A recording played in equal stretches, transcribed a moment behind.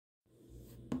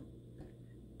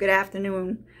Good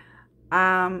afternoon.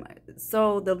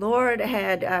 So the Lord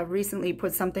had recently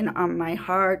put something on my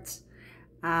heart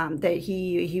that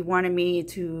He wanted me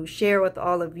to share with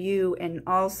all of you, and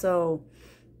also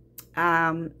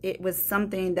it was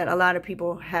something that a lot of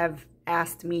people have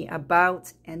asked me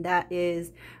about, and that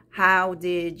is, how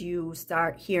did you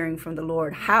start hearing from the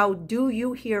Lord? How do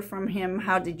you hear from Him?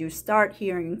 How did you start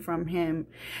hearing from Him?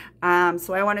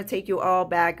 So I want to take you all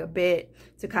back a bit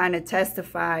to kind of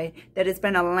testify that it's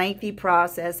been a lengthy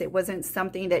process. It wasn't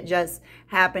something that just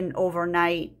happened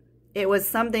overnight. It was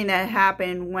something that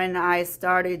happened when I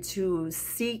started to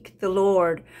seek the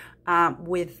Lord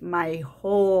with my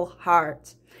whole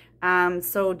heart.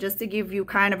 So just to give you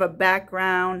kind of a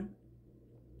background,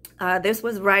 this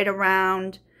was right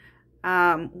around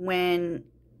when,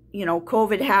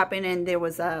 COVID happened and there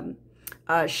was a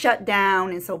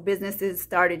shutdown, and so businesses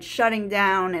started shutting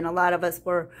down and a lot of us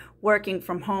were working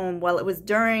from home. Well, it was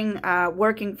during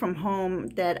working from home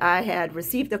that I had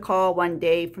received a call one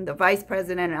day from the vice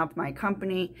president of my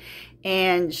company,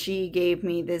 and she gave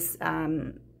me this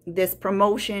this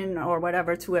promotion or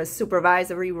whatever to a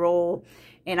supervisory role.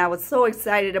 And I was so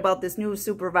excited about this new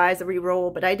supervisory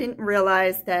role, but I didn't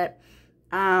realize that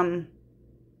I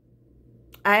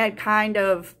had kind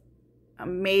of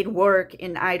made work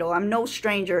an idol. I'm no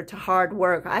stranger to hard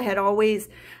work. I had always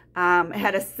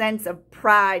had a sense of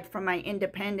pride from my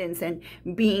independence and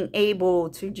being able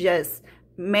to just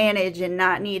manage and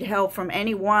not need help from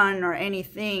anyone or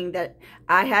anything, that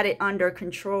I had it under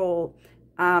control.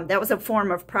 That was a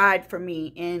form of pride for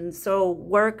me. And so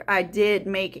work I did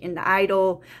make an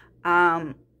idol.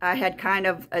 I had kind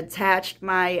of attached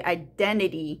my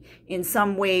identity in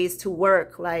some ways to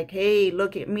work, like, hey,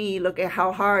 look at me, look at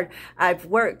how hard I've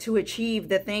worked to achieve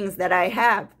the things that I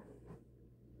have.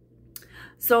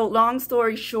 So long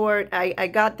story short, I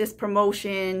got this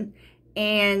promotion,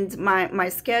 and my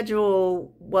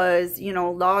schedule was,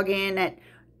 log in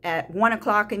at 1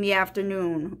 o'clock in the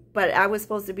afternoon, but I was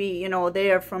supposed to be,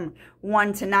 there from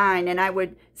 1 to 9, and I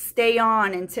would stay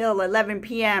on until 11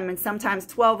 p.m. and sometimes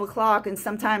 12 o'clock and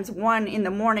sometimes 1 in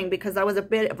the morning, because I was a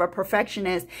bit of a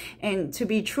perfectionist. And to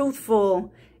be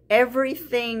truthful,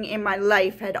 everything in my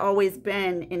life had always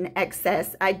been in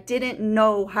excess. I didn't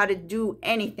know how to do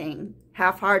anything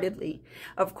half-heartedly.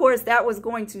 Of course, that was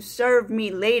going to serve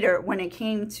me later when it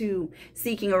came to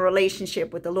seeking a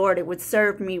relationship with the Lord. It would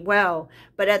serve me well,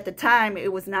 but at the time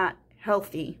it was not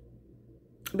healthy,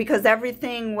 because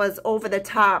everything was over the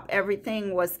top.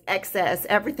 Everything was excess.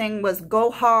 Everything was go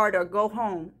hard or go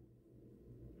home.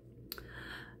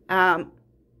 I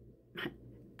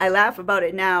laugh about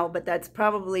it now, but that's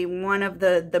probably one of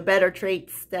the better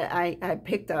traits that I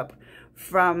picked up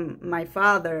from my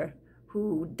father,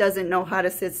 who doesn't know how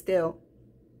to sit still.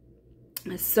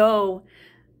 So,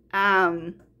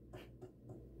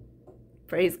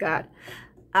 praise God.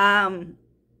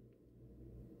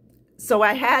 So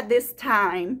I had this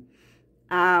time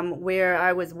where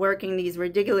I was working these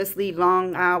ridiculously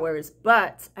long hours,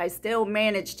 but I still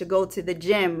managed to go to the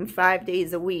gym 5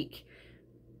 days a week.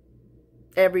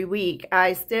 Every week,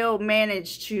 I still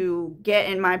managed to get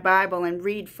in my Bible and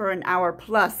read for an hour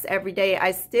plus every day.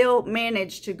 I still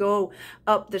managed to go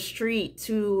up the street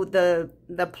to the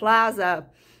plaza.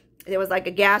 There was like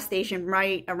a gas station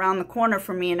right around the corner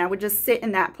from me, and I would just sit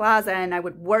in that plaza and I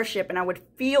would worship, and I would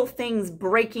feel things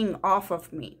breaking off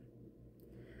of me.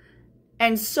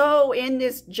 And so in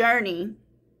this journey,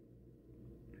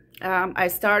 I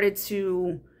started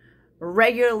to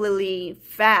regularly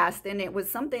fast, and it was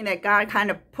something that God kind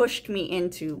of pushed me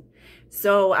into.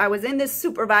 So I was in this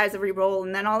supervisory role,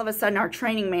 and then all of a sudden our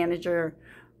training manager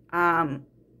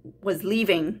was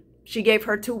leaving. She gave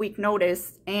her 2-week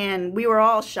notice, and we were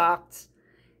all shocked.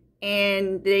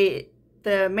 And the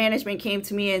management came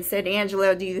to me and said,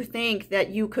 Angela, do you think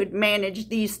that you could manage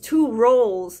these 2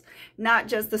 roles, not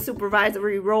just the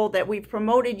supervisory role that we've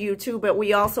promoted you to, but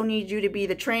we also need you to be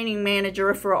the training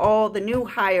manager for all the new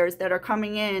hires that are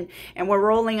coming in, and we're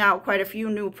rolling out quite a few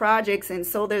new projects, and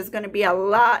so there's going to be a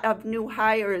lot of new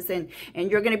hires, and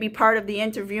you're going to be part of the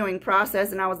interviewing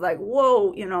process. And I was like,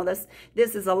 whoa,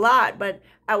 this is a lot, but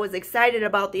I was excited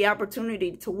about the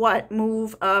opportunity to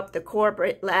move up the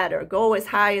corporate ladder, go as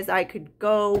high as I could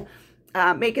go,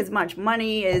 make as much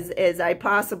money as I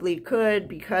possibly could,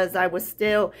 because I was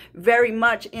still very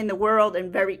much in the world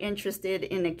and very interested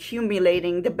in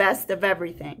accumulating the best of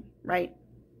everything, right?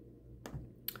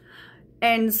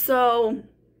 And so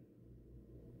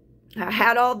I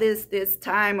had all this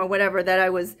time or whatever that I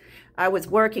was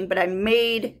working, but I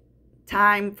made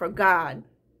time for God.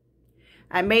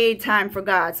 I made time for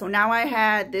God. So now I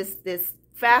had this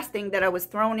fasting that I was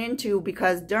thrown into,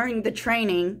 because during the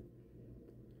training,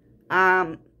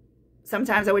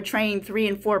 Sometimes I would train 3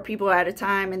 and 4 people at a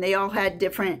time, and they all had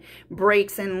different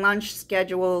breaks and lunch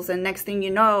schedules. And next thing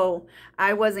you know,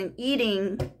 I wasn't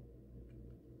eating.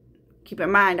 Keep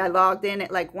in mind, I logged in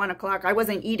at like 1 o'clock. I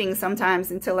wasn't eating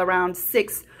sometimes until around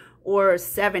 6 or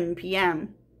 7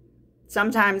 p.m.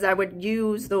 Sometimes I would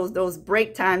use those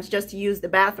break times just to use the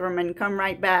bathroom and come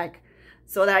right back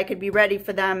so that I could be ready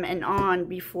for them and on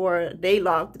before they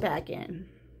logged back in.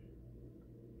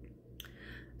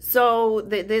 So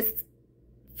this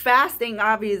fasting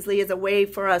obviously is a way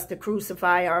for us to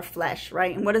crucify our flesh,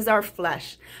 right? And what is our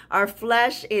flesh? Our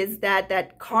flesh is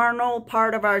that carnal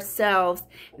part of ourselves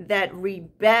that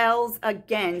rebels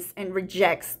against and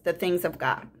rejects the things of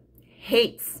God.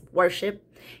 Hates worship,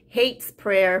 hates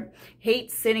prayer,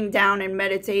 hates sitting down and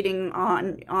meditating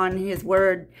on his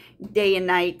word day and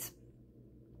night,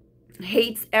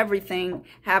 hates everything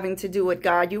having to do with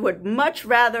God. You would much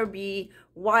rather be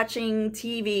watching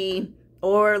TV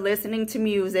or listening to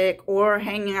music or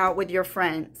hanging out with your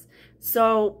friends.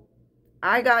 So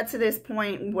I got to this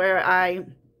point where I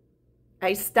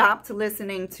stopped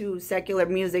listening to secular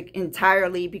music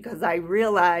entirely because I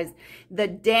realized the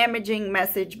damaging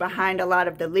message behind a lot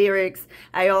of the lyrics.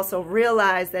 I also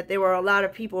realized that there were a lot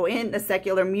of people in the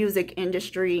secular music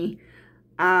industry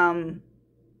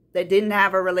that didn't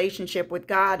have a relationship with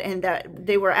God, and that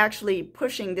they were actually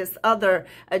pushing this other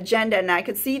agenda, and I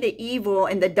could see the evil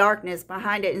and the darkness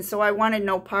behind it, and so I wanted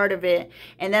no part of it.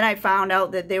 And then I found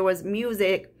out that there was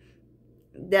music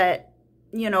that,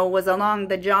 you know, was along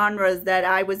the genres that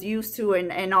I was used to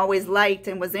and always liked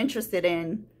and was interested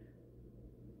in,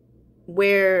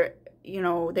 where, you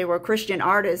know, they were Christian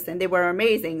artists and they were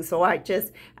amazing. So I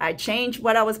changed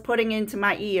what I was putting into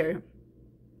my ear.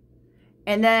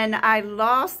 And then I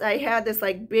had this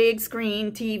like big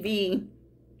screen TV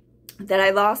that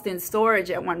I lost in storage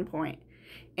at one point.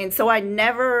 And so I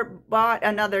never bought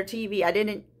another TV.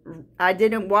 I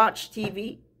didn't watch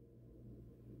TV.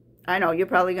 I know you're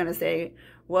probably going to say,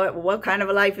 what kind of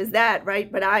a life is that, right?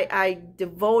 But I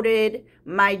devoted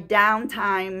my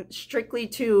downtime strictly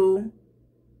to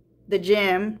the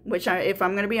gym, which if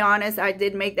I'm going to be honest, I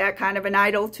did make that kind of an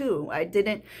idol too. I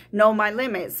didn't know my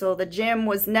limits. So the gym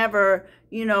was never,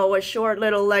 you know, a short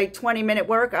little like 20-minute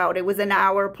workout. It was an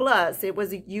hour plus. It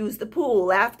was use the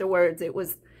pool afterwards. It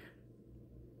was,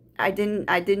 I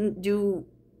didn't do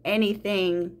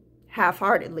anything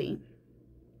half-heartedly.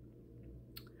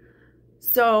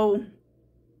 So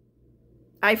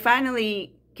I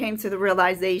finally came to the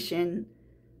realization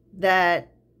that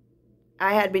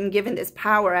I had been given this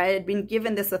power. I had been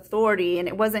given this authority, and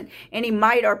it wasn't any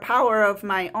might or power of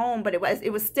my own, but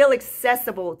it was still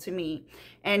accessible to me.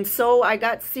 And so I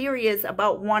got serious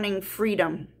about wanting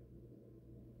freedom.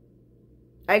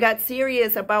 I got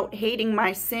serious about hating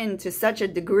my sin to such a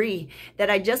degree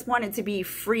that I just wanted to be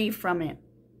free from it.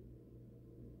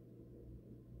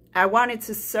 I wanted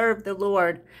to serve the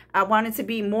Lord. I wanted to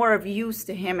be more of use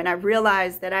to him. And I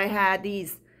realized that I had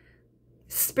these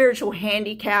spiritual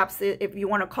handicaps, if you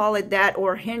want to call it that,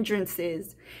 or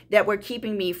hindrances that were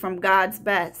keeping me from God's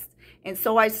best. And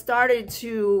so I started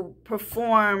to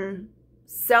perform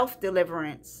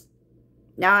self-deliverance.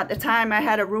 Now, at the time, I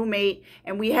had a roommate,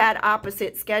 and we had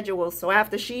opposite schedules. So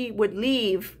after she would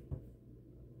leave,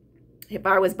 if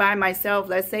I was by myself,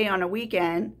 let's say on a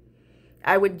weekend,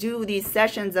 I would do these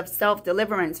sessions of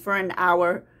self-deliverance for an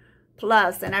hour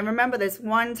plus. And I remember this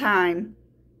one time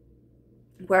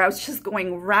where I was just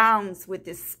going rounds with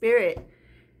this spirit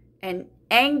and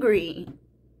angry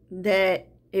that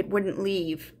it wouldn't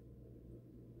leave.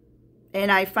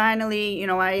 And I finally, you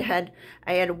know, I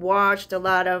had watched a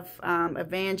lot of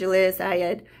evangelists. I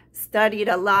had studied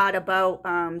a lot about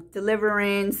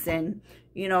deliverance, and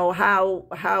you know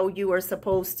how you are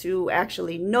supposed to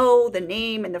actually know the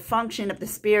name and the function of the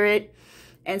spirit.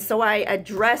 And so I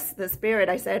addressed the spirit.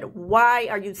 I said, why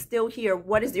are you still here?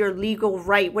 What is your legal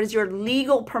right? What is your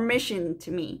legal permission to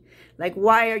me? Like,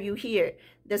 why are you here?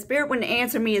 The spirit wouldn't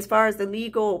answer me as far as the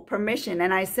legal permission.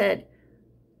 And I said,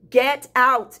 get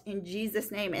out in Jesus'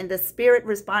 name. And the spirit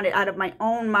responded out of my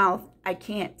own mouth, I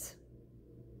can't.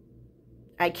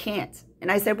 I can't.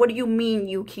 And I said, what do you mean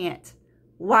you can't?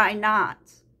 Why not?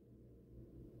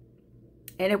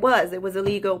 And it was a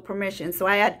legal permission. So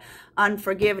I had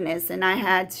unforgiveness, and I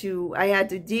had to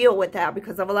deal with that,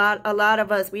 because of a lot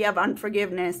of us, we have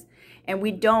unforgiveness and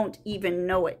we don't even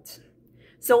know it.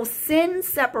 So sin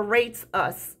separates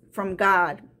us from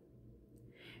God.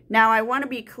 Now, I want to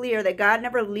be clear that God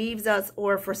never leaves us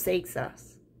or forsakes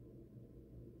us.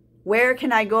 Where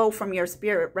can I go from your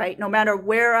spirit, right? No matter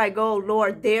where I go,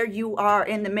 Lord, there you are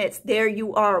in the midst. There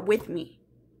you are with me.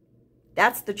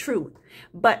 That's the truth.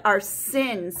 But our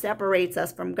sin separates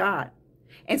us from God.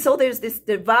 And so there's this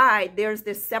divide, there's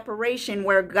this separation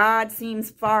where God seems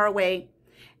far away.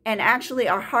 And actually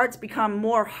our hearts become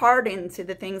more hardened to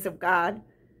the things of God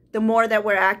the more that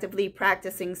we're actively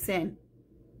practicing sin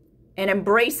and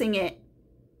embracing it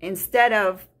instead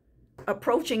of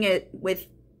approaching it with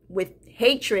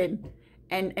hatred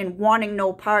and wanting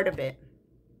no part of it.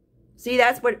 See,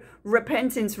 that's what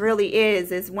repentance really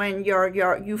is when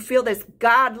you feel this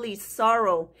godly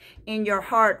sorrow in your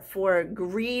heart for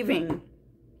grieving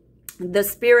the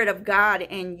Spirit of God,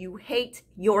 and you hate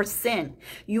your sin.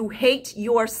 You hate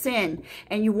your sin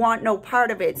and you want no part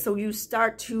of it. So you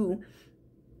start to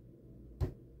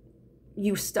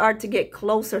get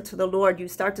closer to the Lord. You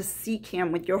start to seek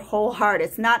him with your whole heart.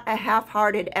 It's not a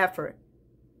half-hearted effort.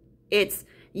 It's,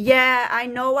 yeah, I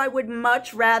know I would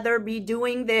much rather be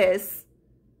doing this,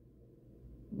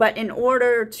 but in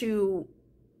order to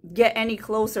get any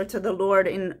closer to the Lord,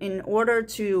 in order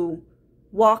to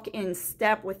walk in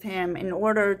step with him, in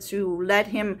order to let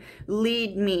him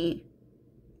lead me,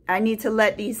 I need to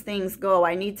let these things go.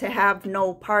 I need to have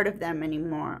no part of them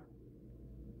anymore.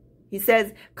 He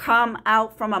says, come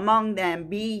out from among them,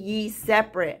 be ye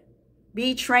separate,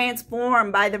 be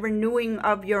transformed by the renewing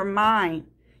of your mind.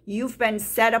 You've been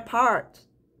set apart.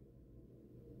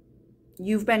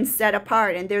 You've been set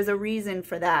apart, and there's a reason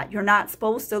for that. You're not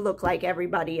supposed to look like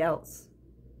everybody else.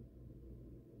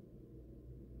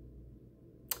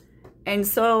 And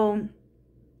so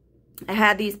I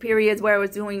had these periods where I was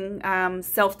doing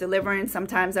self-deliverance.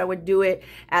 Sometimes I would do it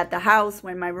at the house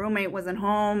when my roommate wasn't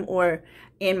home, or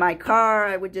in my car.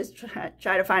 I would just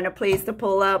try to find a place to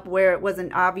pull up where it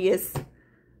wasn't obvious.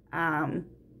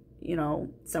 You know,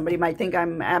 somebody might think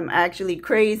I'm actually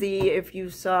crazy if you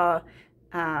saw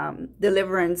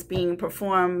deliverance being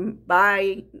performed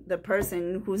by the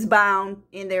person who's bound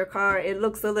in their car. It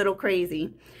looks a little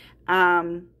crazy.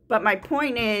 But my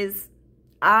point is,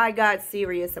 I got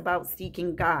serious about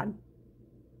seeking God.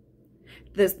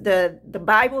 The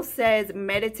Bible says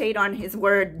meditate on his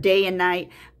word day and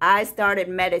night. I started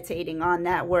meditating on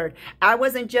that word. I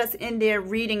wasn't just in there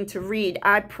reading to read.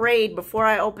 I prayed before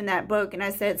I opened that book, and I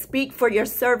said, speak, for your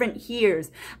servant hears.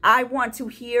 I want to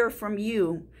hear from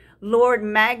you. Lord,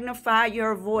 magnify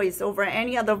your voice over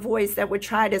any other voice that would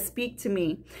try to speak to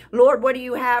me. Lord, what do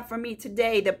you have for me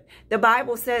today? The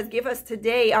Bible says, give us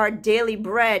today our daily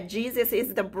bread. Jesus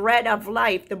is the bread of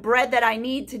life. The bread that I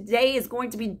need today is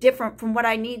going to be different from what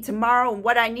I need tomorrow. And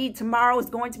what I need tomorrow is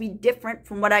going to be different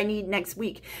from what I need next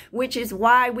week, which is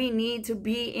why we need to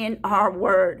be in our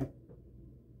word.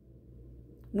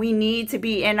 We need to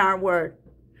be in our word.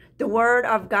 The word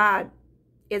of God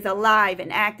is alive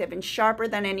and active and sharper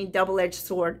than any double-edged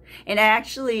sword. And it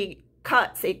actually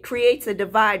cuts, it creates a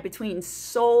divide between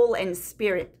soul and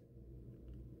spirit.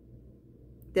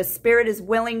 The spirit is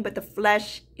willing, but the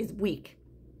flesh is weak.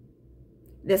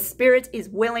 The spirit is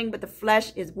willing, but the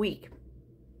flesh is weak.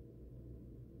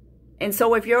 And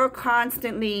so if you're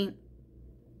constantly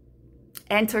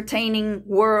entertaining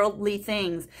worldly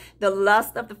things, the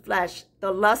lust of the flesh,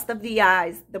 the lust of the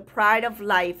eyes, the pride of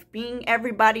life, being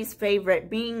everybody's favorite,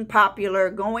 being popular,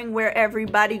 going where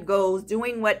everybody goes,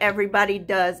 doing what everybody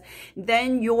does,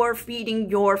 then you're feeding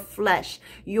your flesh.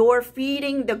 You're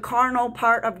feeding the carnal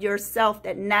part of yourself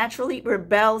that naturally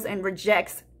rebels and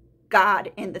rejects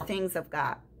God and the things of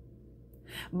God.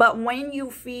 But when you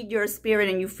feed your spirit,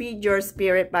 and you feed your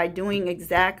spirit by doing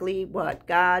exactly what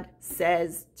God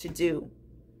says to do,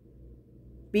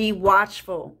 be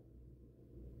watchful.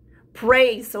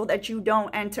 Pray so that you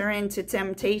don't enter into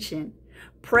temptation.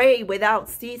 Pray without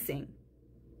ceasing.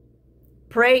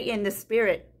 Pray in the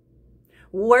spirit.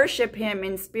 Worship him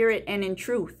in spirit and in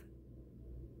truth.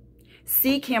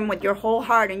 Seek him with your whole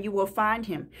heart and you will find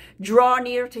him. Draw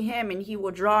near to him and he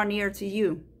will draw near to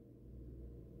you.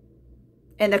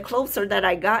 And the closer that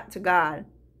I got to God,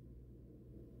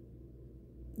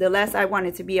 the less I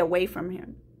wanted to be away from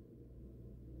him.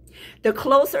 The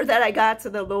closer that I got to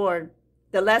the Lord,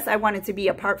 the less I wanted to be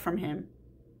apart from him.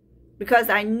 Because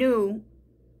I knew,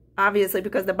 obviously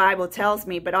because the Bible tells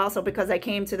me, but also because I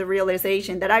came to the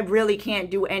realization that I really can't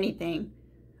do anything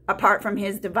apart from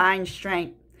his divine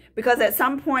strength. Because at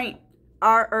some point,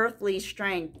 our earthly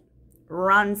strength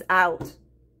runs out.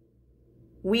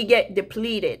 We get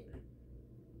depleted.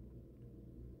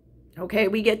 Okay,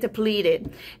 we get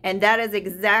depleted. And that is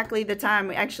exactly the time,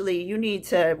 actually, you need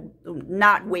to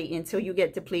not wait until you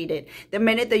get depleted. The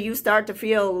minute that you start to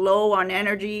feel low on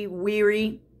energy,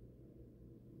 weary,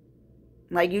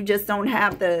 like you just don't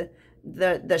have the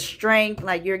the strength,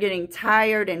 like you're getting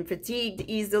tired and fatigued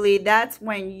easily, that's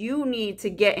when you need to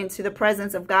get into the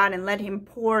presence of God and let him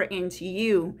pour into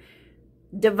you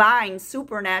divine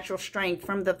supernatural strength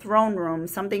from the throne room,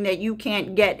 something that you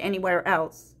can't get anywhere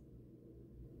else.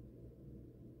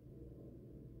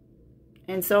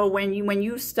 And so when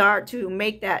you start to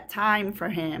make that time for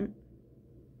him,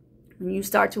 when you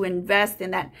start to invest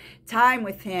in that time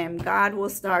with him, God will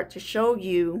start to show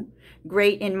you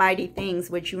great and mighty things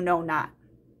which you know not.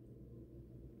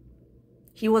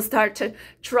 He will start to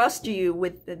trust you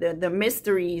with the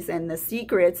mysteries and the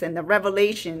secrets and the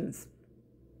revelations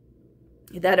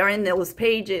that are in those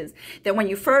pages that when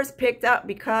you first picked up,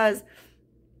 because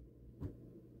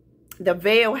the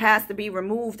veil has to be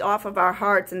removed off of our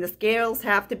hearts and the scales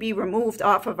have to be removed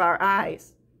off of our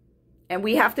eyes. And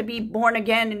we have to be born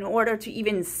again in order to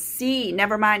even see,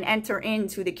 never mind enter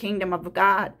into the kingdom of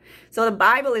God. So the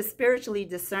Bible is spiritually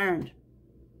discerned.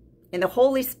 And the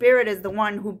Holy Spirit is the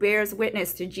one who bears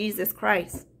witness to Jesus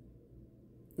Christ.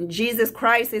 And Jesus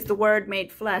Christ is the Word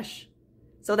made flesh.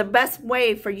 So the best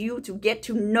way for you to get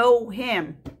to know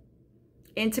him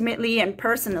intimately and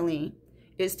personally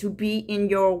is to be in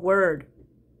your word.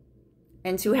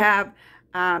 And to have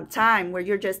time where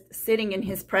you're just sitting in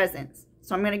his presence.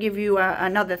 So I'm going to give you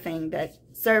another thing that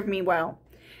served me well.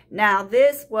 Now,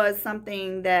 this was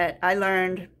something that I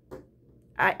learned.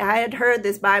 I had heard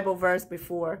this Bible verse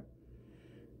before.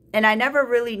 And I never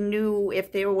really knew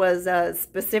if there was a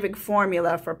specific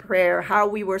formula for prayer, how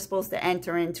we were supposed to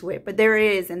enter into it. But there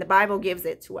is, and the Bible gives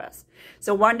it to us.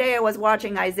 So one day I was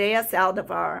watching Isaiah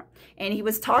Saldivar, and he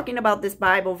was talking about this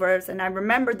Bible verse. And I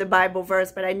remembered the Bible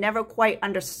verse, but I never quite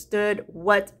understood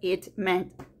what it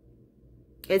meant.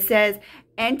 It says,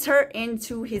 enter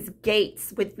into his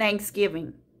gates with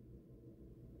thanksgiving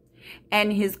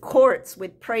and his courts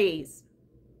with praise.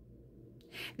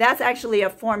 That's actually a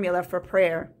formula for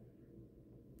prayer.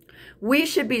 We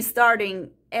should be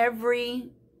starting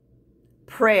every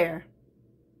prayer,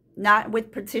 not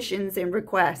with petitions and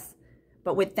requests,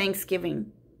 but with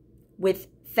thanksgiving, with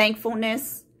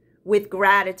thankfulness, with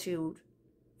gratitude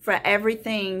for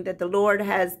everything that the Lord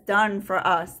has done for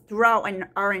us throughout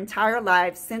our entire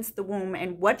lives since the womb,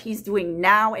 and what he's doing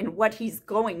now and what he's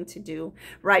going to do,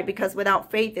 right? Because without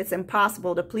faith, it's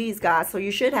impossible to please God. So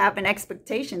you should have an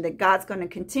expectation that God's going to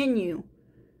continue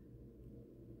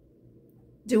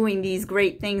doing these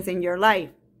great things in your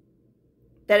life.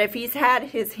 That if he's had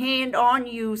his hand on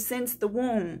you since the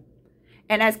womb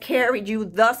and has carried you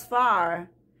thus far,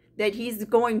 that he's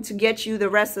going to get you the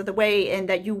rest of the way, and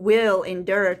that you will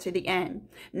endure to the end.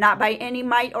 Not by any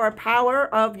might or power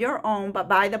of your own, but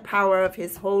by the power of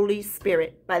his Holy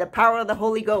Spirit, by the power of the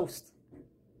Holy Ghost.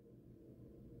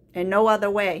 And no other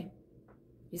way.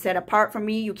 He said, apart from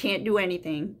me, you can't do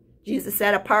anything. Jesus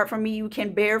said, apart from me, you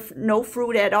can bear no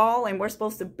fruit at all. And we're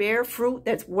supposed to bear fruit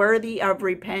that's worthy of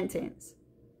repentance.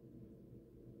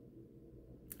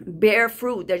 Bear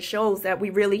fruit that shows that we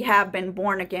really have been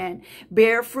born again.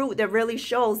 Bear fruit that really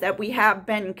shows that we have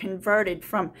been converted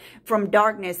from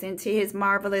darkness into his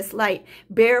marvelous light.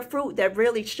 Bear fruit that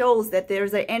really shows that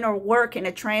there's an inner work and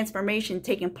a transformation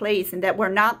taking place, and that we're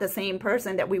not the same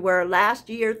person that we were last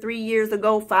year, 3 years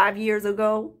ago, 5 years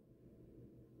ago.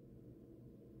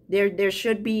 There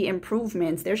should be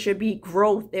improvements. There should be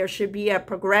growth. There should be a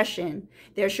progression.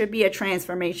 There should be a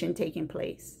transformation taking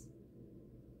place.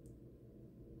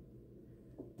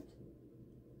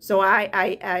 So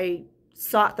I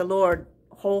sought the Lord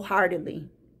wholeheartedly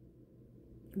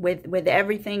with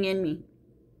everything in me.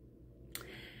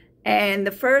 And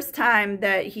the first time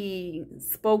that he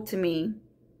spoke to me,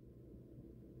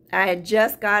 I had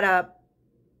just got up.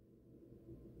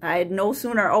 I had no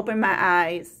sooner opened my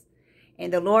eyes,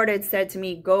 and the Lord had said to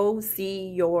me, go see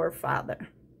your father.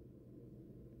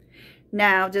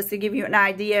 Now, just to give you an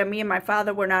idea, me and my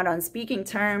father were not on speaking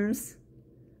terms.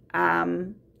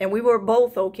 And we were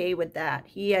both okay with that.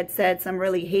 He had said some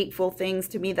really hateful things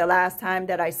to me the last time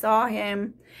that I saw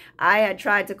him. I had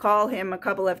tried to call him a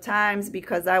couple of times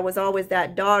because I was always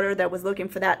that daughter that was looking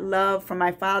for that love from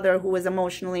my father, who was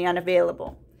emotionally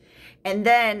unavailable. And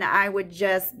then I would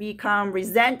just become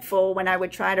resentful when I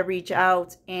would try to reach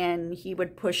out, and he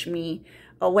would push me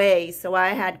away. So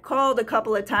I had called a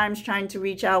couple of times trying to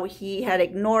reach out. He had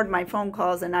ignored my phone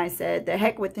calls, and I said, the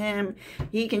heck with him.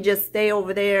 He can just stay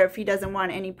over there if he doesn't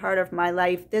want any part of my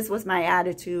life. This was my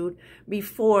attitude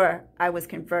before I was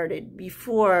converted,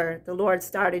 before the Lord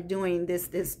started doing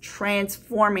this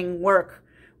transforming work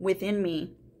within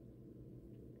me.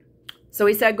 So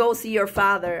he said, go see your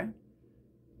father.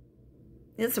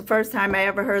 It's the first time I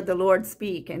ever heard the Lord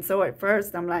speak. And so at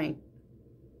first I'm like,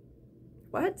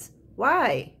 what?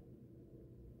 Why?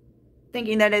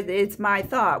 thinking that it's my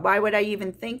thought. Why would I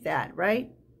even think that,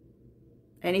 right?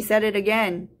 And he said it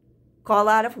again. Call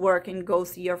out of work and go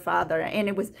see your father. And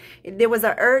there was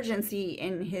an urgency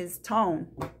in his tone.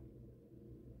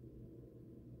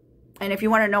 And if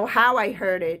you want to know how I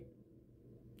heard it,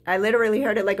 I literally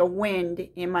heard it like a wind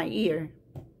in my ear.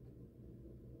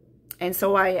 And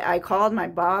so I called my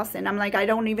boss, and I'm like, I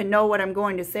don't even know what I'm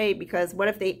going to say, because what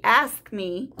if they ask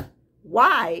me,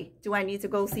 why do I need to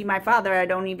go see my father? I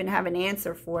don't even have an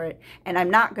answer for it, and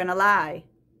I'm not going to lie.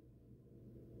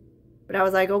 But I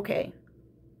was like, okay.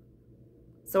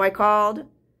 So I called,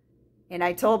 and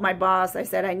I told my boss, I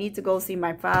said, I need to go see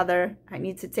my father. I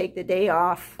need to take the day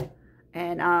off,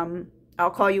 and I'll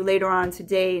call you later on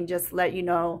today and just let you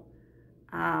know,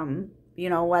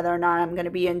 whether or not I'm going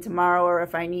to be in tomorrow or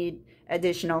if I need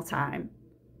additional time.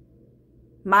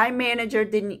 My manager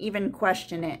didn't even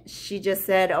question it. She just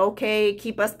said, okay,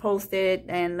 keep us posted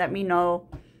and let me know,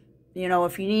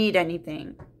 if you need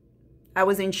anything. I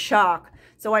was in shock.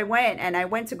 So I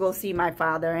went to go see my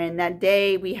father. And that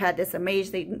day we had this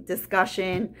amazing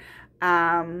discussion.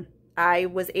 I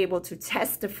was able to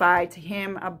testify to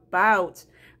him about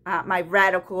my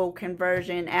radical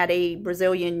conversion at a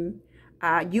Brazilian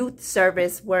youth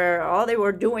service, where all they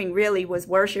were doing really was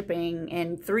worshiping.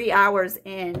 And 3 hours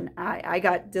in, I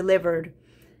got delivered,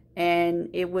 and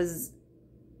I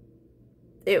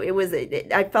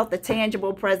felt the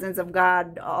tangible presence of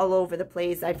God all over the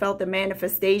place. I felt the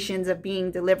manifestations of being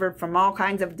delivered from all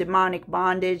kinds of demonic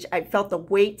bondage. I felt the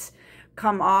weight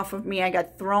come off of me. I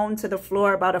got thrown to the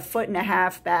floor about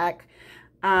 1.5 feet back.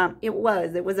 It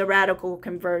was a radical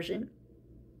conversion.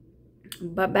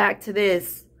 But back to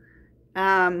this.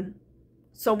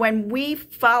 So when we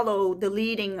follow the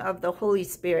leading of the Holy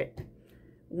Spirit,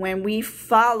 when we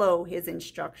follow his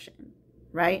instruction,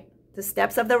 right? The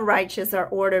steps of the righteous are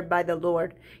ordered by the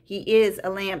Lord. He is a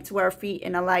lamp to our feet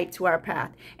and a light to our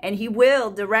path. And he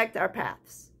will direct our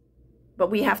paths.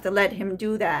 But we have to let him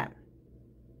do that.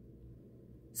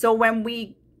 So when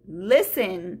we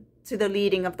listen to the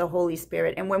leading of the Holy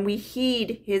Spirit, and when we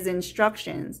heed his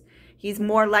instructions, he's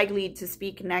more likely to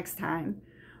speak next time.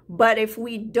 But if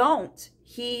we don't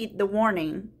heed the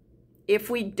warning, if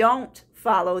we don't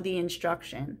follow the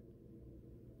instruction,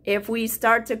 if we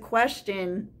start to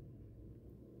question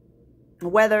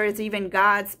whether it's even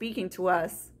God speaking to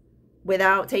us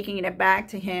without taking it back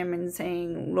to him and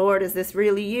saying, Lord, is this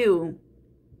really you?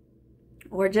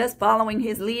 Or just following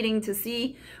his leading to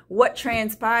see what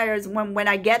transpires when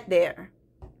I get there,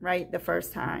 right, the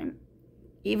first time,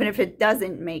 even if it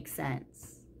doesn't make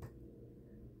sense.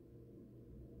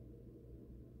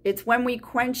 It's when we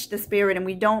quench the spirit and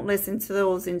we don't listen to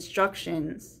those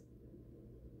instructions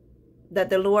that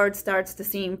the Lord starts to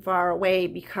seem far away,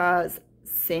 because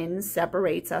sin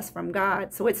separates us from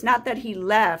God. So it's not that he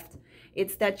left.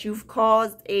 It's that you've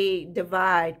caused a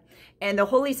divide. And the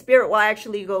Holy Spirit will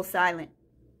actually go silent.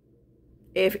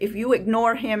 If you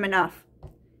ignore him enough,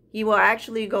 he will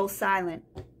actually go silent.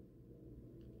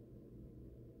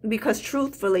 Because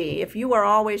truthfully, if you are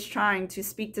always trying to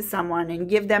speak to someone and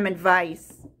give them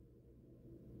advice,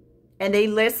 and they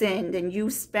listened, and you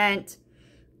spent,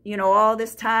 all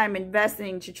this time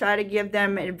investing to try to give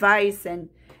them advice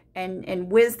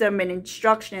and wisdom and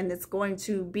instruction that's going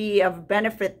to be of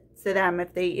benefit to them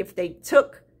if they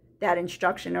took that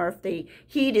instruction or if they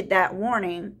heeded that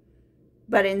warning.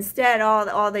 But instead,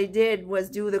 all they did was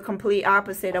do the complete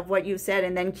opposite of what you said,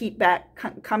 and then keep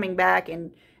coming back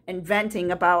and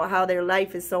venting about how their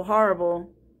life is so horrible.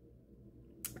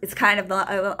 It's kind of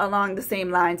along the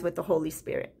same lines with the Holy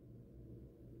Spirit,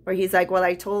 where he's like, well,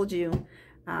 I told you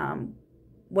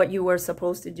what you were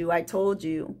supposed to do. I told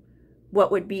you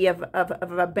what would be of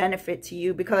a benefit to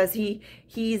you, because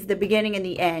he's the beginning and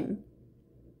the end.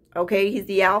 Okay, he's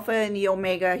the Alpha and the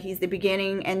Omega. He's the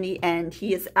beginning and the end.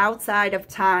 He is outside of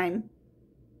time.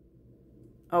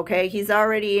 Okay, he's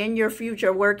already in your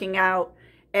future, working out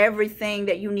everything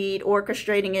that you need,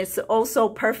 orchestrating it so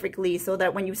perfectly, so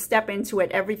that when you step into it,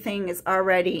 everything is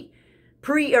already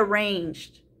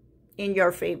prearranged in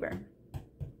your favor.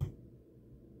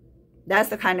 That's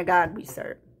the kind of God we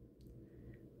serve.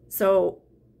 So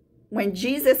when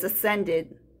Jesus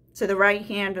ascended to the right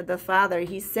hand of the Father,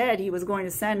 he said he was going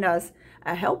to send us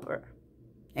a helper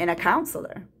and a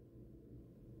counselor.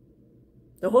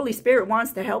 The Holy Spirit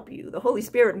wants to help you. The Holy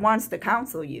Spirit wants to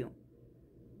counsel you.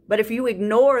 But if you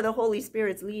ignore the Holy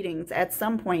Spirit's leadings, at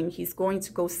some point he's going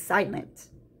to go silent.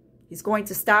 He's going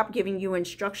to stop giving you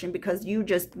instruction because you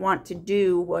just want to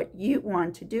do what you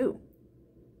want to do.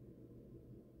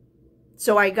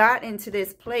 So I got into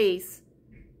this place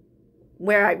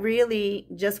where I really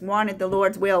just wanted the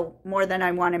Lord's will more than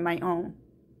I wanted my own.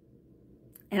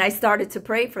 And I started to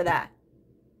pray for that.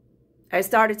 I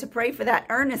started to pray for that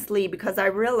earnestly because I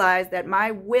realized that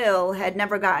my will had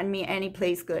never gotten me any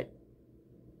place good.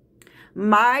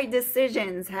 My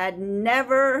decisions had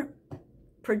never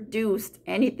produced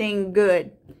anything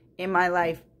good in my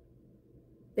life.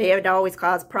 They had always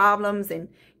caused problems and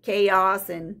chaos,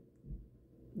 and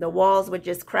the walls would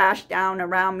just crash down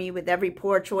around me with every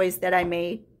poor choice that I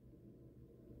made.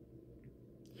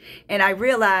 And I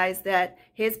realized that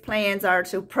his plans are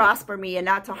to prosper me and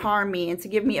not to harm me, and to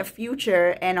give me a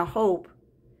future and a hope.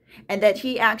 And that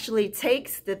he actually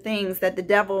takes the things that the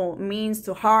devil means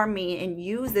to harm me and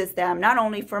uses them, not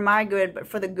only for my good, but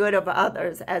for the good of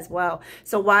others as well.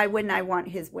 So why wouldn't I want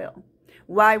his will?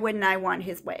 Why wouldn't I want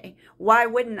his way? Why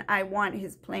wouldn't I want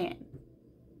his plan?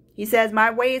 He says,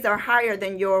 my ways are higher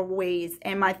than your ways,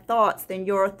 and my thoughts than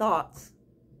your thoughts.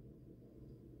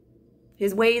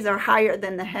 His ways are higher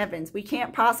than the heavens. We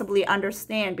can't possibly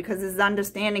understand because his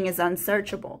understanding is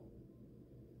unsearchable.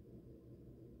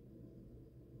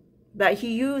 But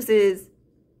he uses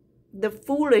the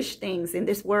foolish things in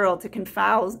this world to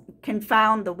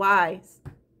confound the wise.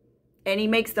 And he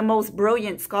makes the most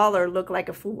brilliant scholar look like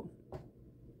a fool.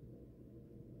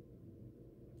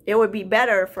 It would be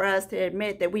better for us to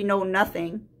admit that we know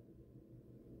nothing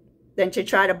than to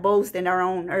try to boast in our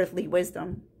own earthly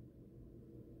wisdom.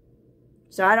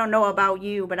 So I don't know about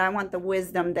you, but I want the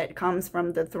wisdom that comes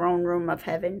from the throne room of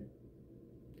heaven.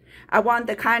 I want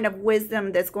the kind of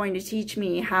wisdom that's going to teach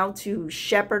me how to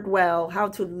shepherd well, how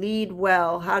to lead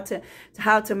well, how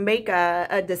to make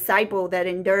a disciple that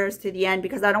endures to the end.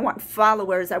 Because I don't want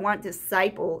followers, I want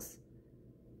disciples.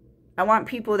 I want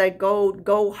people that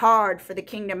go hard for the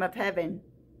kingdom of heaven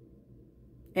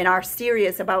and are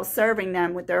serious about serving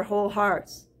them with their whole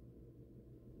hearts.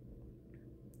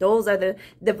 Those are the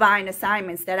divine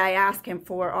assignments that I ask him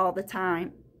for all the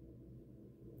time.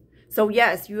 So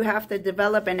yes, you have to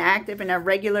develop an active and a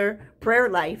regular prayer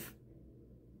life.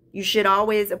 You should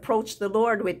always approach the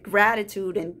Lord with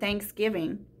gratitude and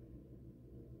thanksgiving.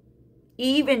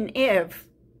 Even if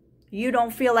you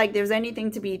don't feel like there's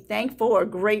anything to be thankful or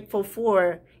grateful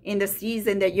for in the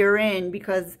season that you're in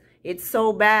because it's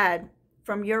so bad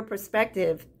from your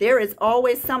perspective, there is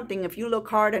always something, if you look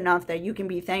hard enough, that you can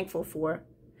be thankful for.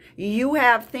 You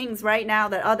have things right now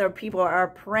that other people are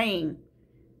praying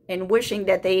and wishing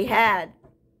that they had,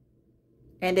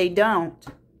 and they don't.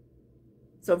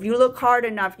 So if you look hard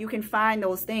enough, you can find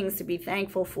those things to be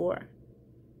thankful for.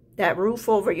 That roof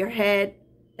over your head,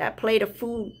 that plate of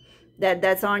food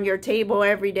that's on your table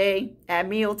every day at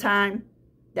mealtime,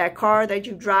 that car that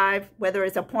you drive, whether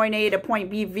it's a point A to point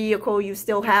B vehicle, you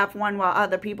still have one while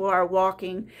other people are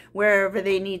walking wherever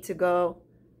they need to go.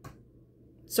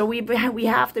 So we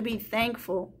have to be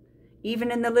thankful,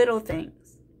 even in the little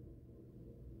things.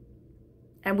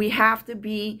 And we have to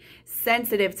be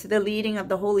sensitive to the leading of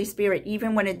the Holy Spirit,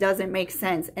 even when it doesn't make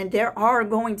sense. And there are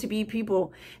going to be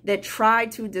people that try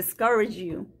to discourage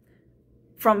you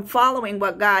from following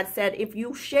what God said if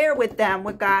you share with them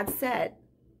what God said.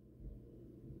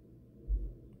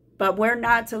 But we're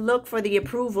not to look for the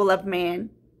approval of man.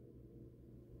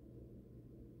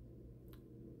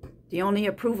 The only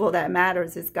approval that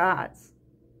matters is God's.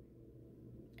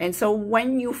 And so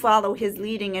when you follow his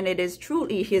leading, and it is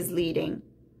truly his leading,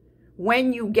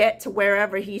 when you get to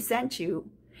wherever he sent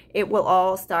you, it will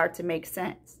all start to make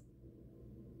sense.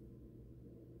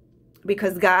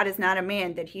 Because God is not a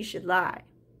man that he should lie.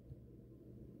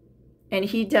 And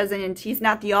he's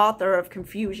not the author of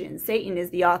confusion. Satan is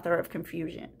the author of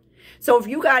confusion. So if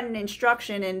you got an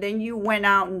instruction and then you went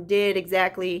out and did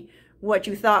exactly what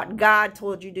you thought God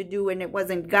told you to do and it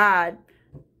wasn't God,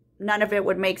 none of it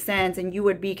would make sense, and you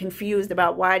would be confused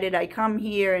about, why did I come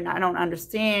here and I don't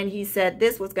understand. He said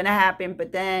this was going to happen,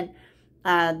 but then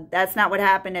that's not what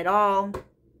happened at all.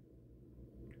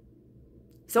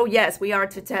 So yes, we are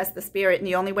to test the Spirit, and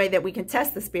the only way that we can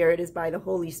test the Spirit is by the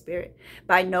Holy Spirit,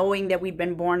 by knowing that we've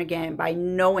been born again, by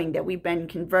knowing that we've been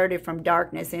converted from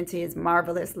darkness into his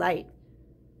marvelous light,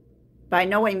 by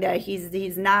knowing that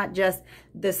he's not just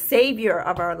the Savior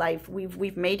of our life,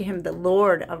 we've made him the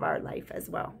Lord of our life as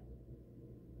well.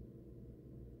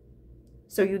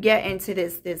 So you get into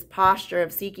this posture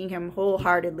of seeking him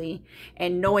wholeheartedly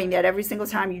and knowing that every single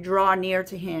time you draw near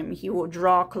to him, he will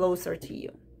draw closer to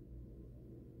you.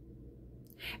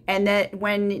 And that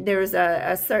when there's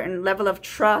a certain level of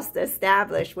trust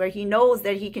established where he knows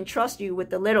that he can trust you with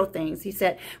the little things. He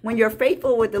said, when you're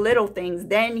faithful with the little things,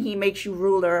 then he makes you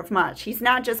ruler of much. He's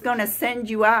not just going to send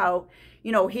you out,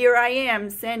 here I am,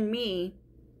 send me.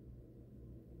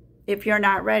 if you're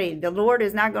not ready. The Lord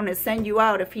is not going to send you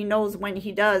out if he knows when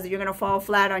he does, you're going to fall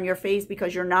flat on your face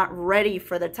because you're not ready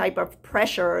for the type of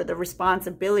pressure or the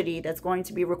responsibility that's going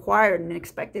to be required and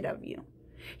expected of you.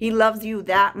 He loves you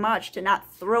that much to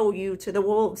not throw you to the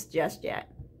wolves just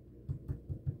yet.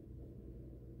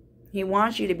 He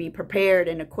wants you to be prepared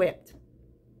and equipped.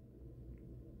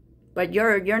 But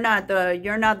you're not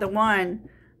the one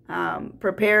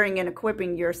preparing and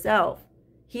equipping yourself.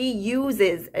 He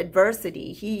uses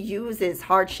adversity. He uses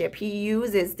hardship. He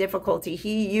uses difficulty.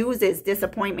 He uses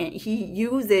disappointment. He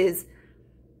uses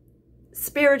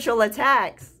spiritual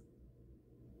attacks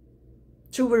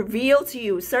to reveal to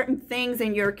you certain things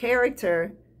in your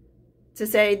character, to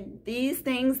say these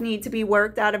things need to be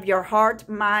worked out of your heart,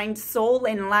 mind, soul,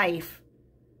 and life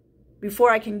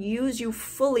before I can use you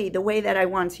fully the way that I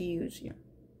want to use you.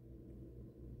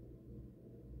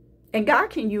 And God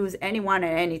can use anyone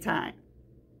at any time.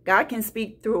 God can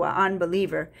speak through an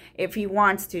unbeliever if he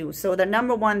wants to. So the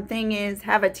number one thing is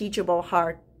have a teachable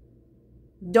heart.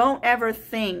 Don't ever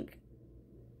think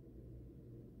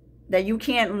that you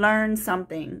can't learn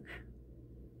something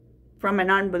from an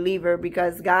unbeliever,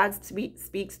 because God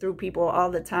speaks through people all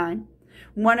the time.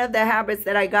 One of the habits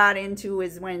that I got into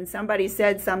is when somebody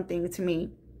said something to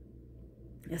me,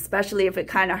 especially if it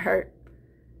kind of hurt,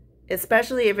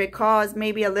 especially if it caused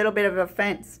maybe a little bit of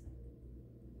offense,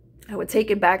 I would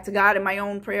take it back to God in my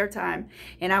own prayer time.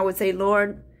 And I would say,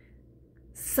 Lord,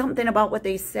 something about what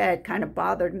they said kind of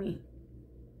bothered me.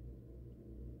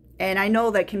 And I know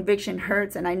that conviction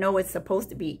hurts, and I know it's supposed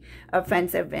to be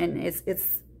offensive, and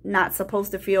it's not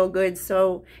supposed to feel good.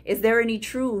 So is there any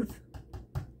truth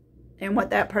in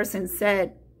what that person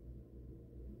said?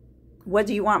 What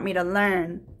do you want me to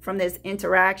learn from this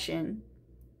interaction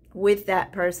with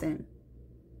that person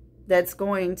that's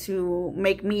going to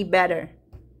make me better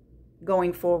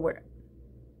going forward?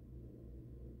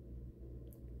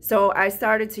 So I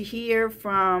started to hear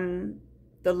from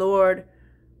the Lord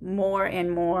more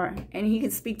and more, and he can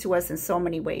speak to us in so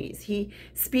many ways. He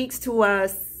speaks to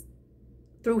us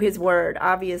through his word,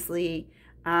 obviously.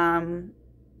 I'm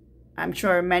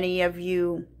sure many of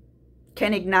you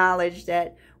can acknowledge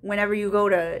that whenever you go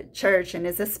to church and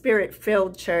it's a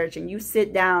spirit-filled church and you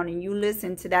sit down and you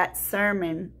listen to that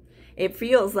sermon, it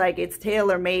feels like it's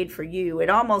tailor-made for you. It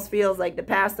almost feels like the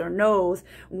pastor knows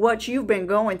what you've been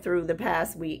going through the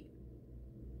past week.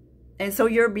 And so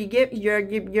you're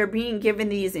being given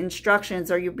these instructions,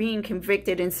 or you're being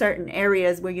convicted in certain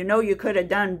areas where you know you could have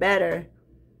done better.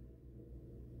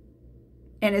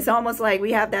 And it's almost like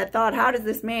we have that thought, how does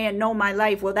this man know my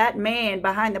life? Well, that man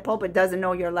behind the pulpit doesn't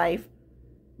know your life,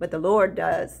 but the Lord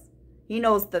does. He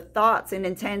knows the thoughts and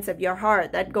intents of your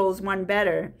heart. That goes one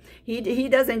better. He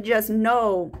doesn't just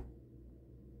know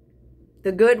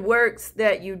the good works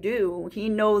that you do. He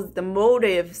knows the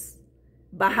motives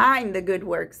behind the good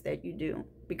works that you do.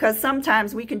 Because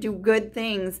sometimes we can do good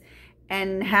things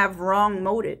and have wrong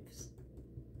motives.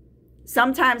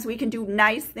 Sometimes we can do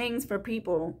nice things for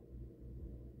people,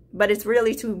 but it's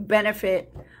really to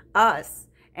benefit us.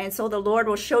 And so the Lord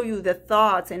will show you the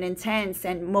thoughts and intents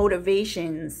and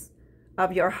motivations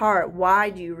of your heart. Why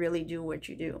do you really do what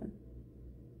you do?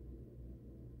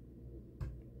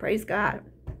 Praise God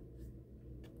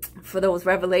for those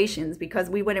revelations, because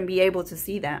we wouldn't be able to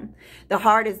see them. The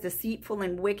heart is deceitful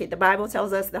and wicked. The Bible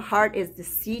tells us the heart is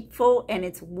deceitful and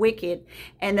it's wicked.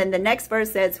 And then the next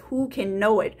verse says, who can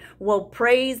know it? Well,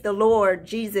 praise the Lord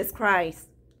Jesus Christ,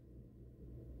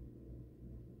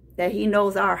 that he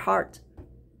knows our heart.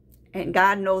 And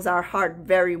God knows our heart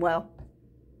very well.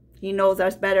 He knows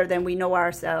us better than we know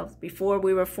ourselves. Before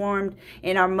we were formed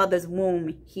in our mother's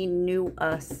womb, he knew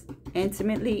us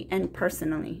intimately and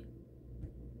personally.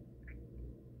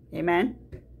 Amen.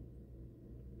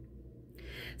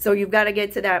 So you've got to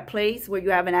get to that place where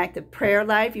you have an active prayer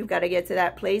life. You've got to get to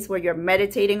that place where you're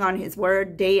meditating on his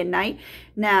word day and night.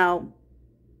 Now,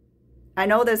 I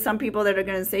know there's some people that are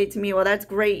going to say to me, well, that's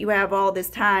great, you have all this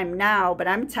time now, but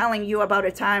I'm telling you about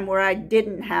a time where I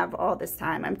didn't have all this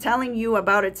time. I'm telling you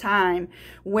about a time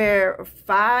where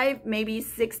 5, maybe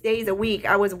 6 days a week,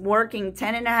 I was working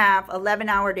 10.5,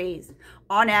 11-hour days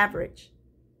on average.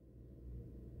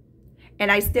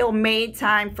 And I still made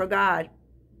time for God.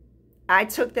 I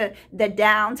took the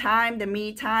downtime, the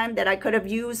me time that I could have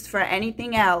used for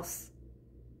anything else,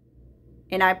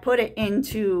 and I put it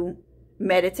into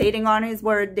meditating on his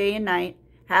word day and night,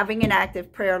 having an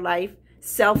active prayer life,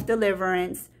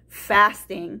 self-deliverance,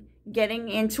 fasting, getting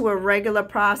into a regular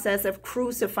process of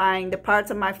crucifying the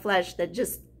parts of my flesh that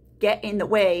just get in the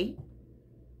way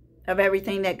of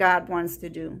everything that God wants to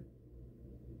do.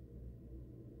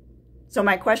 So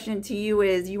my question to you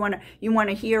is, you want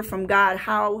to hear from God.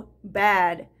 How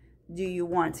bad do you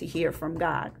want to hear from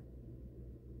God?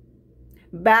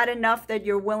 Bad enough that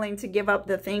you're willing to give up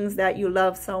the things that you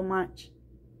love so much.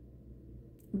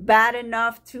 Bad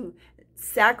enough to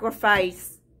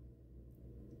sacrifice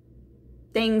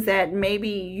things that maybe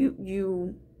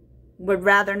you would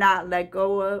rather not let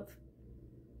go of.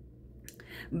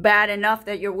 Bad enough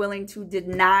that you're willing to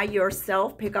deny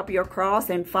yourself, pick up your cross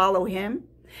and follow him.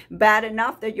 Bad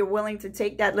enough that you're willing to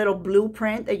take that little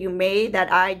blueprint that you made, that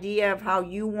idea of how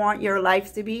you want your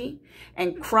life to be,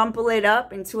 and crumple it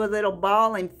up into a little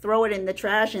ball and throw it in the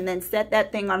trash, and then set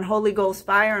that thing on Holy Ghost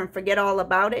fire and forget all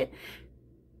about it,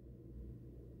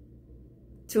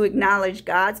 to acknowledge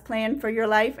God's plan for your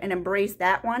life and embrace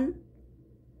that one?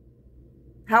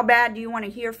 How bad do you want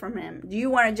to hear from him? Do you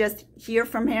want to just hear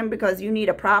from him because you need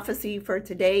a prophecy for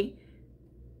today?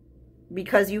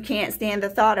 Because you can't stand the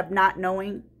thought of not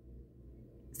knowing?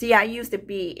 See, I used to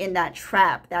be in that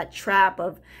trap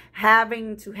of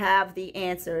having to have the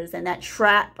answers, and that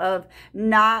trap of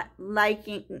not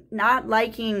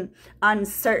liking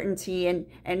uncertainty,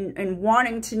 and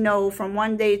wanting to know from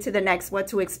one day to the next what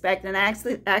to expect. And I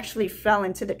actually fell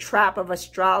into the trap of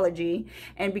astrology.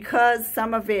 And because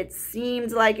some of it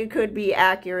seemed like it could be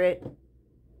accurate,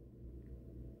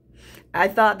 I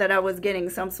thought that I was getting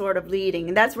some sort of leading.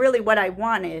 And that's really what I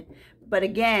wanted. But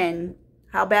again,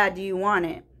 how bad do you want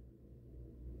it?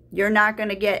 You're not going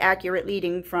to get accurate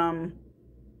leading from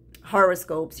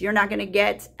horoscopes. You're not going to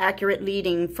get accurate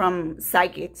leading from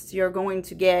psychics. You're going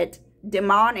to get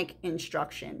demonic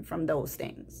instruction from those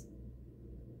things.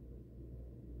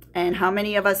 And how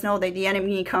many of us know that the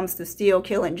enemy comes to steal,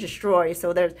 kill, and destroy?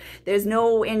 So there's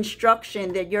no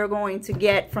instruction that you're going to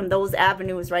get from those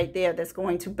avenues right there that's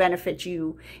going to benefit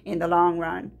you in the long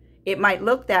run. It might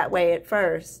look that way at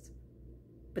first,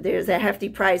 but there's a hefty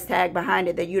price tag behind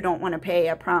it that you don't want to pay,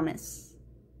 I promise.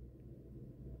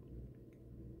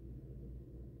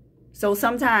 So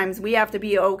sometimes we have to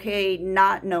be okay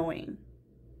not knowing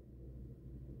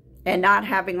and not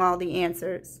having all the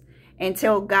answers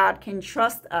until God can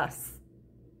trust us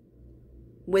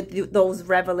with those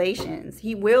revelations.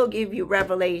 He will give you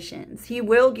revelations. He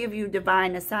will give you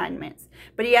divine assignments,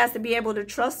 but he has to be able to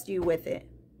trust you with it.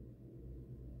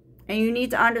 And you need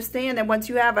to understand that once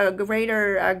you have a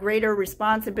greater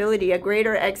responsibility, a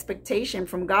greater expectation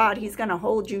from God, he's going to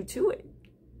hold you to it.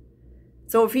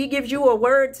 So if he gives you a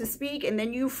word to speak and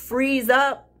then you freeze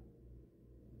up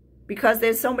because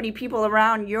there's so many people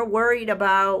around, you're worried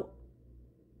about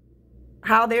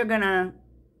how they're going to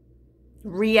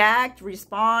react,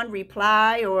 respond,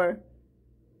 reply, or,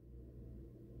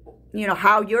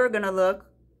 how you're going to look.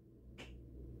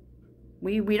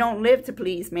 We don't live to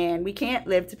please man. We can't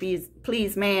live to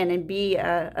please man and be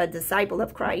a disciple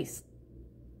of Christ.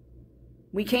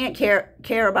 We can't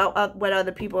care about what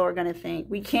other people are going to think.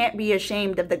 We can't be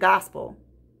ashamed of the gospel.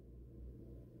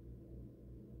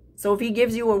 So if he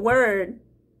gives you a word,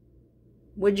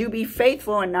 would you be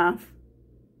faithful enough,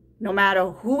 no matter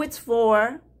who it's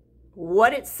for,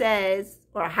 what it says,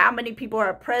 or how many people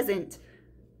are present?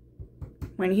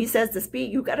 When he says to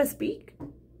speak, you got to speak.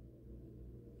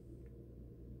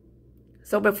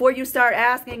 So before you start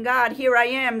asking God, here I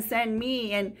am, send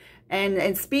me,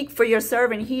 and speak for your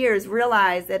servant hears,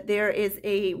 realize that there is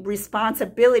a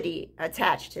responsibility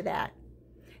attached to that.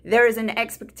 There is an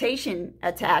expectation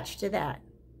attached to that.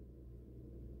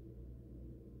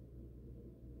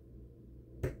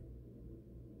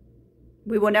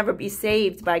 We will never be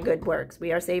saved by good works.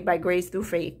 We are saved by grace through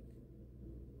faith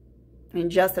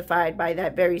and justified by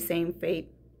that very same faith.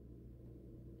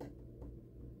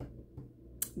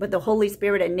 But the Holy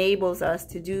Spirit enables us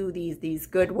to do these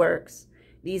good works,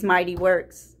 these mighty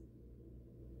works.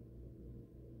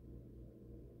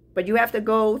 But you have to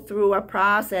go through a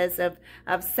process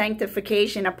of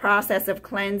sanctification, a process of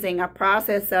cleansing, a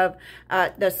process of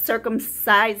the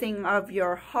circumcising of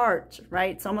your heart,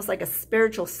 right? It's almost like a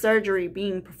spiritual surgery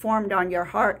being performed on your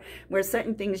heart, where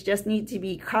certain things just need to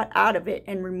be cut out of it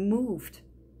and removed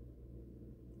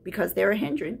because they're a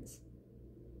hindrance.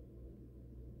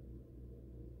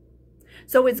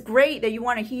 So it's great that you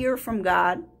want to hear from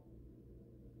God,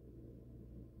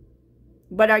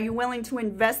 but are you willing to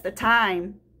invest the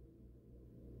time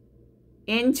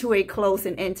into a close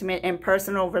and intimate and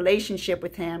personal relationship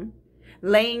with him,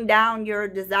 laying down your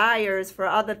desires for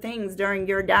other things during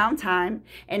your downtime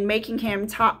and making him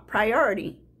top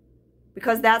priority?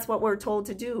 Because that's what we're told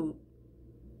to do.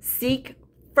 Seek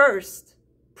first,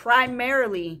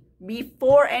 primarily,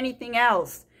 before anything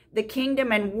else, the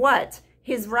kingdom and what?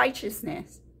 His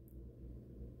righteousness.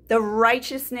 the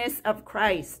righteousness of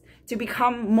Christ, to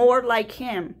become more like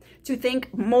him, to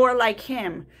think more like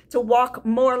him, to walk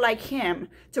more like him,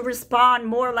 to respond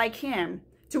more like him,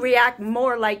 to react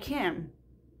more like him,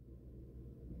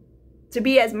 to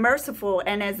be as merciful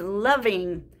and as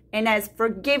loving and as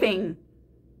forgiving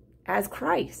as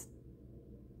Christ.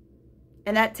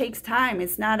 And that takes time.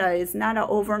 It's not an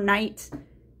overnight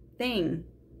thing.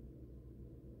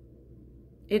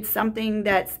 It's something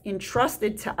that's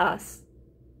entrusted to us.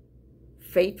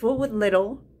 Faithful with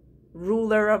little,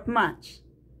 ruler of much.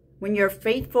 When you're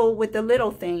faithful with the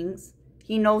little things,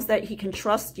 he knows that he can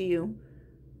trust you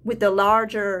with the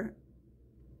larger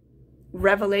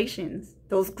revelations,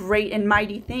 those great and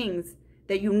mighty things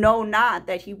that you know not,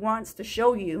 that he wants to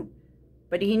show you.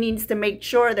 But he needs to make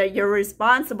sure that you're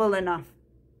responsible enough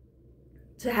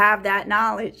to have that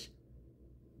knowledge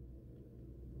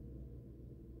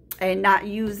and not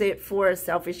use it for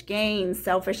selfish gain,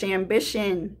 selfish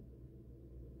ambition,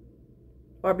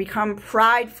 or become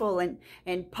prideful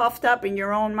and puffed up in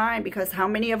your own mind. Because how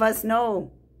many of us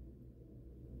know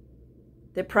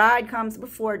that pride comes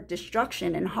before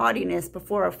destruction and haughtiness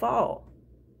before a fall?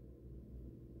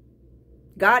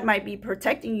 God might be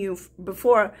protecting you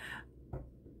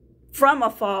from a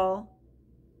fall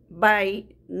by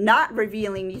not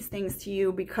revealing these things to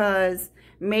you, because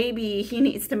maybe he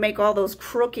needs to make all those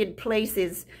crooked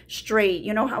places straight.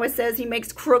 You know how it says he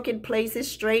makes crooked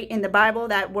places straight in the Bible?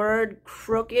 That word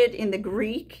crooked in the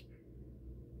Greek,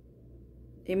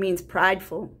 it means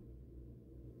prideful.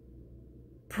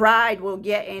 Pride will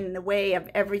get in the way of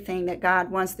everything that God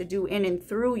wants to do in and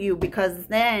through you, because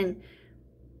then,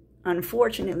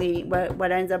 unfortunately,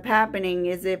 what ends up happening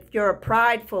is, if you're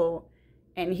prideful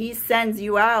and he sends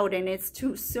you out and it's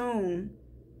too soon,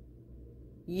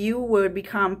 you would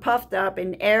become puffed up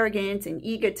and arrogant and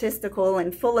egotistical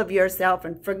and full of yourself,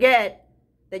 and forget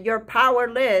that you're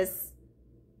powerless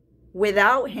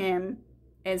without him,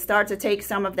 and start to take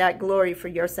some of that glory for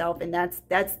yourself. And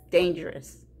that's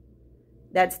dangerous.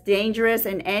 That's dangerous,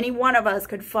 and any one of us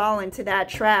could fall into that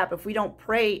trap if we don't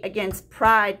pray against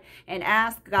pride and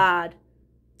ask God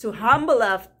to humble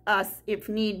us if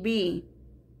need be,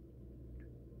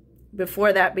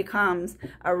 before that becomes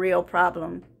a real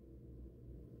problem.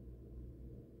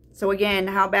 So again,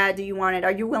 how bad do you want it?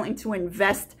 Are you willing to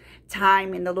invest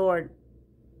time in the Lord?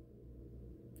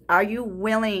 Are you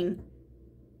willing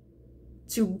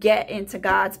to get into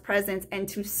God's presence and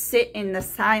to sit in the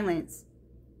silence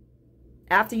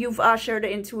after you've ushered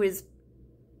into his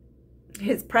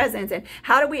presence? And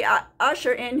how do we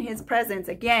usher in his presence?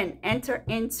 Again, enter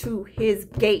into his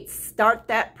gates. Start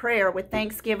that prayer with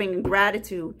thanksgiving and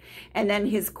gratitude, and then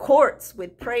his courts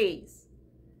with praise.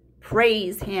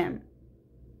 Praise him.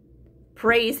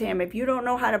 Praise him. If you don't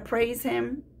know how to praise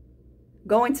him,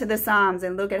 go into the Psalms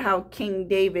and look at how King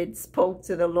David spoke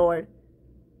to the Lord.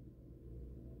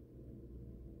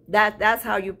 That's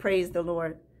how you praise the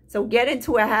Lord. So get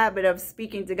into a habit of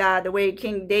speaking to God the way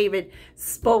King David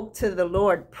spoke to the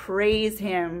Lord. Praise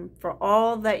him for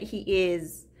all that he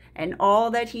is and all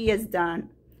that he has done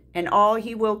and all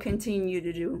he will continue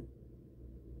to do.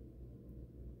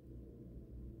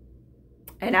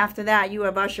 And after that, you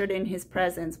have ushered in his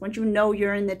presence. Once you know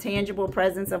you're in the tangible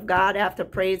presence of God after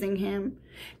praising him,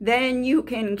 then you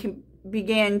can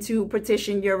begin to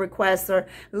petition your requests or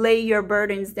lay your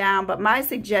burdens down. But my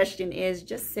suggestion is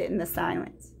just sit in the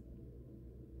silence.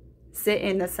 Sit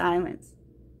in the silence.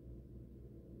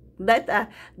 Let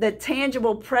the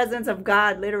tangible presence of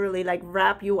God literally like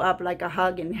wrap you up like a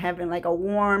hug in heaven, like a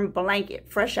warm blanket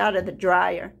fresh out of the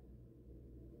dryer.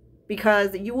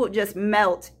 Because you will just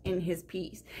melt in his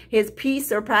peace. His peace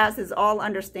surpasses all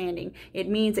understanding. It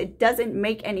means it doesn't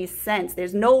make any sense.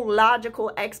 There's no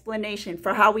logical explanation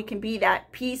for how we can be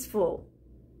that peaceful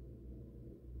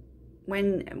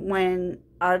when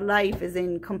our life is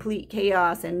in complete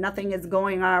chaos and nothing is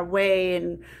going our way,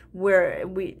 and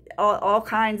all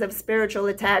kinds of spiritual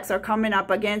attacks are coming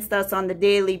up against us on the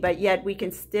daily, but yet we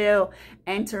can still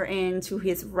enter into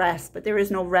his rest. But there is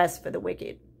no rest for the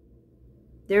wicked.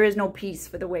 There is no peace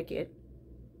for the wicked.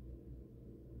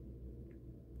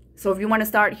 So if you want to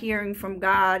start hearing from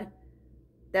God,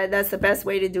 that's the best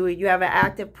way to do it. You have an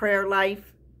active prayer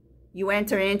life. You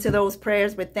enter into those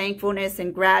prayers with thankfulness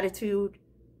and gratitude.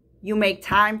 You make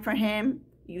time for him.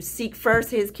 You seek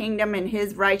first his kingdom and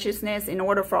his righteousness in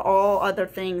order for all other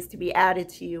things to be added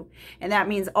to you. And that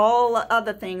means all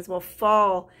other things will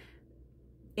fall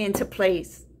into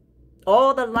place.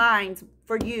 All the lines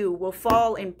for you will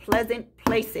fall in pleasant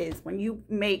places when you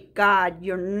make God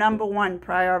your number one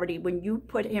priority, when you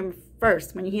put him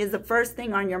first, when he is the first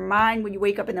thing on your mind when you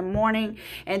wake up in the morning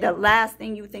and the last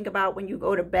thing you think about when you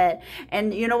go to bed.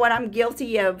 And you know what? I'm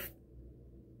guilty of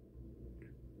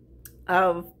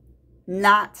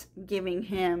not giving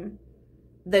him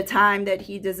the time that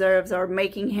he deserves or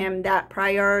making him that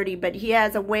priority. But he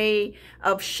has a way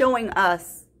of showing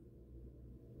us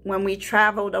when we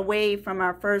traveled away from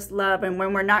our first love and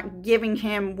when we're not giving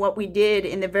him what we did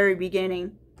in the very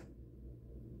beginning.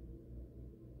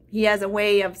 He has a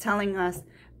way of telling us,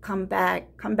 come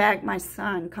back, my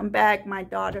son, come back, my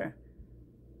daughter.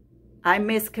 I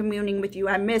miss communing with you.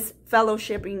 I miss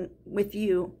fellowshipping with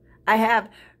you. I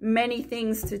have many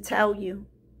things to tell you.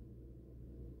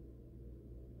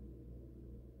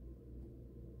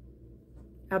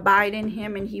 Abide in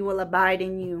him and he will abide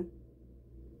in you.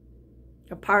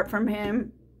 Apart from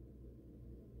him,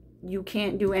 you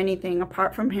can't do anything.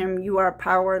 Apart from him, you are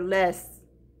powerless.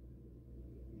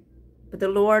 But the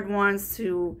Lord wants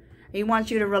you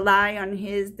to rely on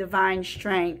his divine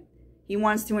strength. He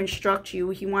wants to instruct you.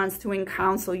 He wants to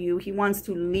counsel you. He wants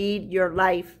to lead your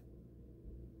life.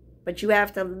 But you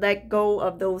have to let go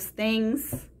of those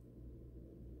things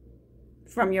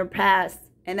from your past.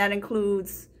 And that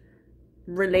includes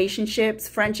relationships,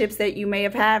 friendships that you may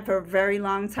have had for a very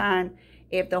long time.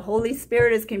 If the Holy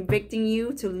Spirit is convicting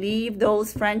you to leave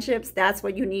those friendships, that's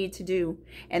what you need to do.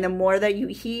 And the more that you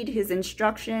heed his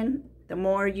instruction, the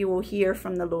more you will hear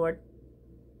from the Lord.